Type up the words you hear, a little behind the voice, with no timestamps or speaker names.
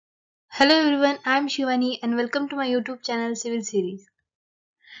Hello everyone, I am Shivani and welcome to my YouTube channel Civil Series.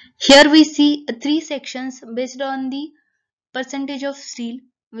 Here we see three sections based on the percentage of steel,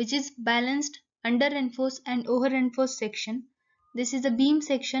 which is balanced, under reinforced and over reinforced section. This is the beam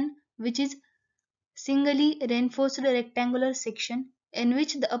section, which is singly reinforced rectangular section in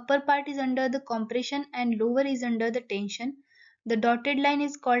which the upper part is under the compression and lower is under the tension. The dotted line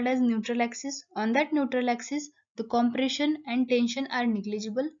is called as neutral axis. On that neutral axis, the compression and tension are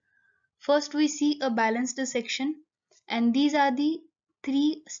negligible. First we see a balanced section, and these are the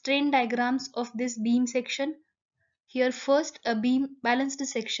three strain diagrams of this beam section. Here first a beam balanced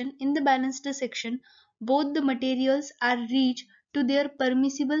section. In the balanced section, both the materials are reached to their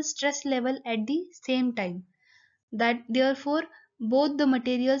permissible stress level at the same time. That therefore both the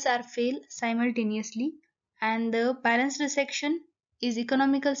materials are fail simultaneously, and the balanced section is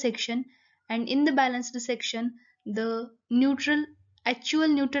economical section, and in the balanced section the neutral actual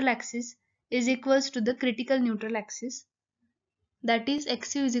neutral axis is equals to the critical neutral axis, that is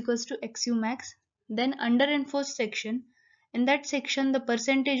xu is equals to xu max. Then under reinforced section, in that section the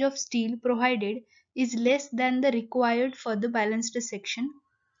percentage of steel provided is less than the required for the balanced section.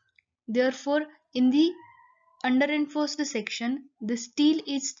 Therefore in the under reinforced section, the steel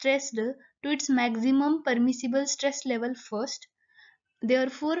is stressed to its maximum permissible stress level first.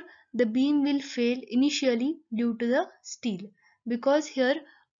 Therefore, the beam will fail initially due to the steel, because here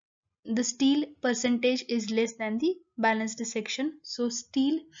the steel percentage is less than the balanced section. So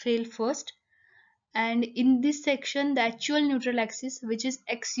steel fail first, and in this section the actual neutral axis, which is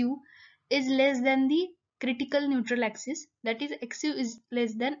xu, is less than the critical neutral axis, that is xu is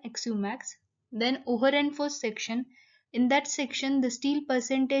less than xu max. Then over reinforced section, in that section the steel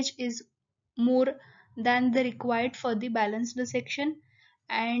percentage is more than the required for the balanced section,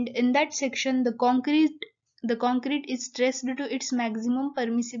 and in that section the concrete is stressed to its maximum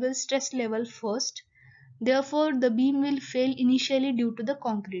permissible stress level first. Therefore the beam will fail initially due to the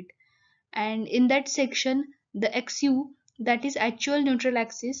concrete, and in that section the xu, that is actual neutral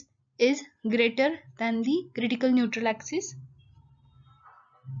axis, is greater than the critical neutral axis,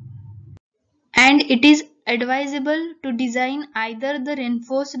 and it is advisable to design either the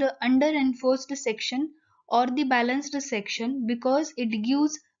reinforced under reinforced section or the balanced section, because it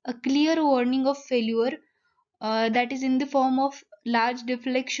gives a clear warning of failure, that is in the form of large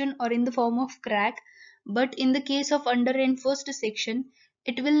deflection or in the form of crack. But in the case of under reinforced section,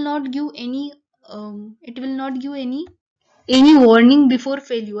 it will not give any it will not give any warning before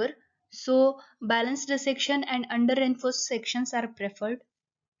failure. So balanced section and under reinforced sections are preferred.